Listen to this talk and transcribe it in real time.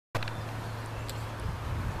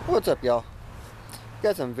What's up, y'all?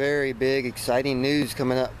 Got some very big exciting news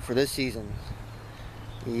coming up for this season.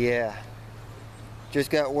 Yeah,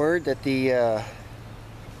 just got word that the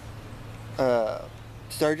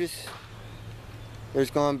Sturgis,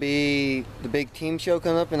 there's going to be the big team show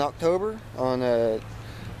coming up in October on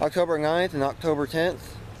October 9th and October 10th.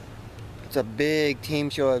 It's a big team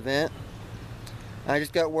show event. I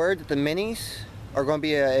just got word that the minis are going to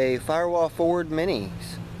be a Firewall Forward minis.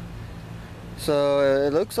 So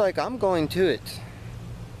it looks like I'm going to it.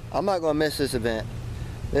 I'm not going to miss this event.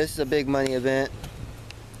 This is a big money event.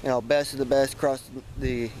 You know, best of the best across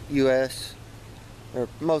the U.S. They're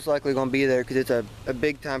most likely going to be there because it's a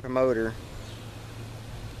big time promoter.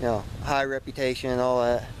 You know, high reputation and all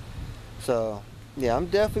that. So yeah, I'm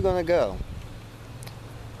definitely going to go.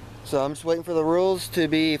 So I'm just waiting for the rules to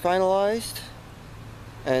be finalized,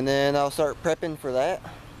 and then I'll start prepping for that.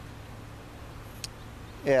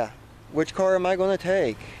 Yeah. Which car am I going to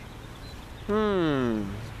take?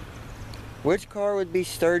 Which car would be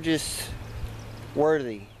Sturgis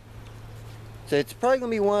worthy? So it's probably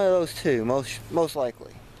going to be one of those two, most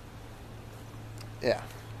likely. Yeah.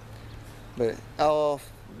 But I'll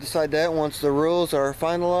decide that once the rules are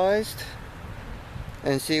finalized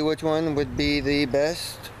and see which one would be the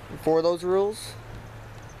best for those rules.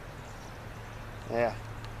 Yeah.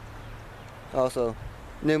 Also,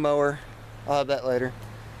 new mower. I'll have that later.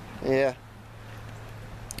 Yeah,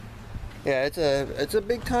 it's a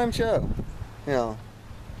big time show. You know,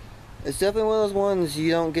 it's definitely one of those ones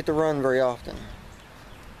you don't get to run very often.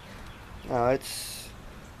 It's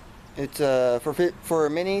for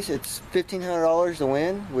minis, it's $1,500 to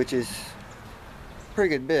win, which is a pretty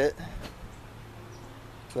good bit.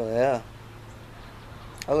 So yeah,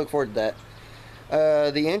 I look forward to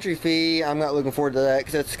that. The entry fee, I'm not looking forward to that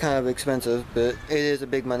because it's kind of expensive, but it is a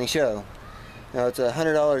big money show. Now it's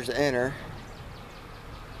 $100 to enter,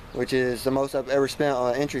 which is the most I've ever spent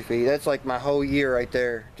on an entry fee. That's like my whole year right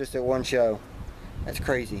there, just at one show. That's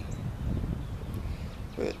crazy.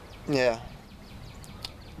 But yeah,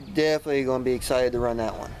 definitely going to be excited to run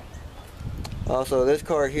that one. Also, this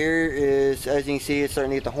car here is, as you can see, it's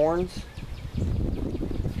starting to get the horns,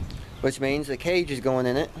 which means the cage is going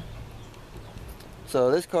in it.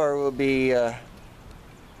 So this car will be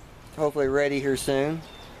hopefully ready here soon.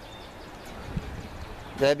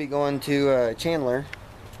 That'd be going to Chandler.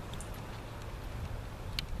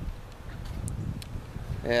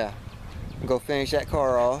 Yeah, go finish that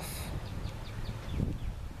car off.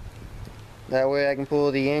 That way I can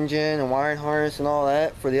pull the engine and wiring harness and all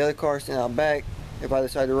that for the other car sitting out back if I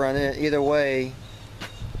decide to run it. Either way,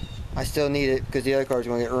 I still need it because the other car is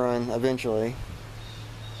going to get run eventually.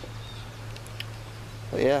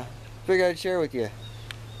 But yeah, figured I'd share with you.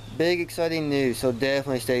 Big exciting news, so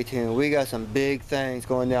definitely stay tuned. We got some big things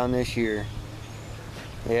going down this year.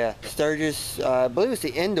 Yeah, Sturgis, I believe it's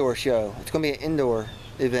the indoor show. It's going to be an indoor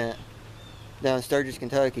event down in Sturgis,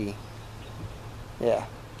 Kentucky. Yeah,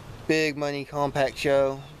 big money compact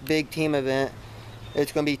show, big team event.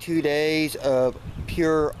 It's going to be 2 days of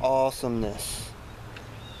pure awesomeness.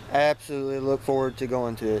 Absolutely look forward to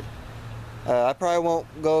going to it. I probably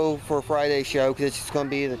won't go for a Friday show because it's just going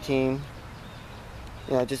to be the team.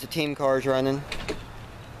 You know, just the team cars running.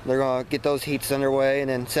 They're going to get those heats underway, and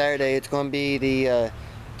then Saturday it's going to be the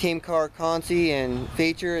team car consi and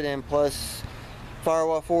feature, and then plus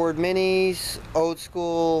Firewall Forward minis, old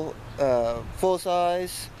school full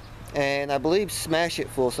size, and I believe Smash It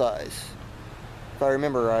full size, if I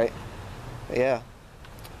remember right. But yeah,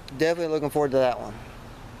 definitely looking forward to that one.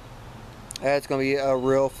 That's going to be a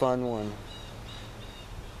real fun one.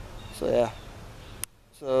 So yeah.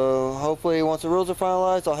 So hopefully once the rules are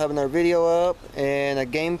finalized, I'll have another video up and a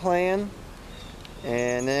game plan,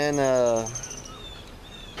 and then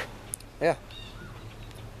yeah,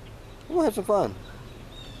 we're gonna have some fun.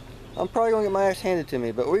 I'm probably gonna get my ass handed to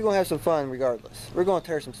me, but we're gonna have some fun regardless. We're gonna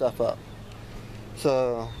tear some stuff up.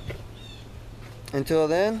 So until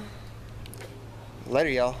then,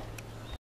 later y'all.